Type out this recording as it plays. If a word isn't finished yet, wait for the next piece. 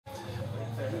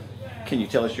Can you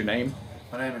tell us your name?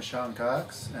 My name is Shawn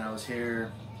Cox, and I was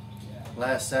here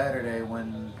last Saturday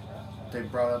when they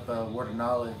brought up a word of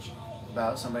knowledge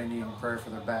about somebody needing prayer for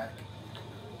their back.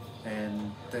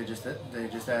 And they just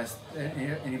asked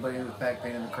anybody with back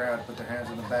pain in the crowd to put their hands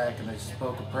on the back, and they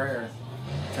spoke a prayer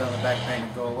telling the back pain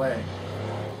to go away.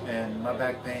 And my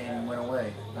back pain went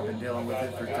away. I've been dealing with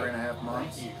it for 3.5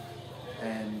 months,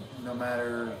 and no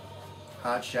matter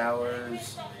hot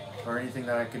showers or anything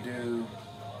that I could do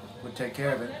would take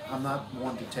care of it. I'm not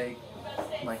one to take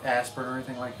like aspirin or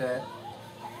anything like that,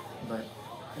 but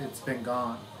it's been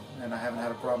gone, and I haven't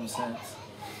had a problem since.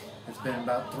 It's been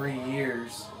about 3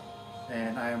 years,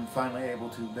 and I am finally able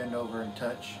to bend over and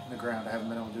touch the ground. I haven't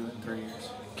been able to do it in 3 years.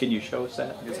 Can you show us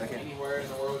that? Yes, I can. Anywhere in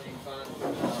the world you can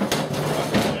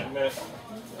find.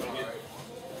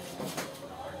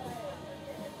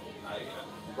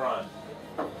 Brian.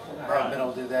 I haven't been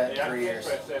able to do that in 3 years.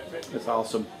 That's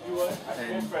awesome.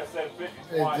 And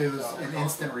it was an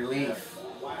instant relief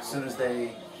as soon as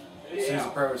the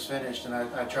prayer was finished, and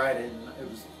I tried it, and it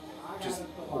was just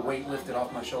a weight lifted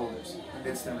off my shoulders. An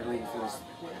instant relief. It was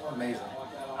amazing.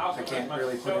 I can't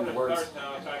really put into words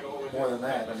more than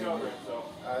that. I mean,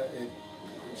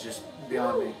 it's just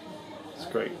beyond me. It's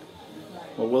great.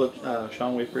 Well,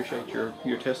 Shawn, we appreciate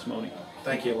your testimony.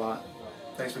 Thank you you a lot.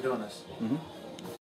 Thanks for doing this. Mm-hmm.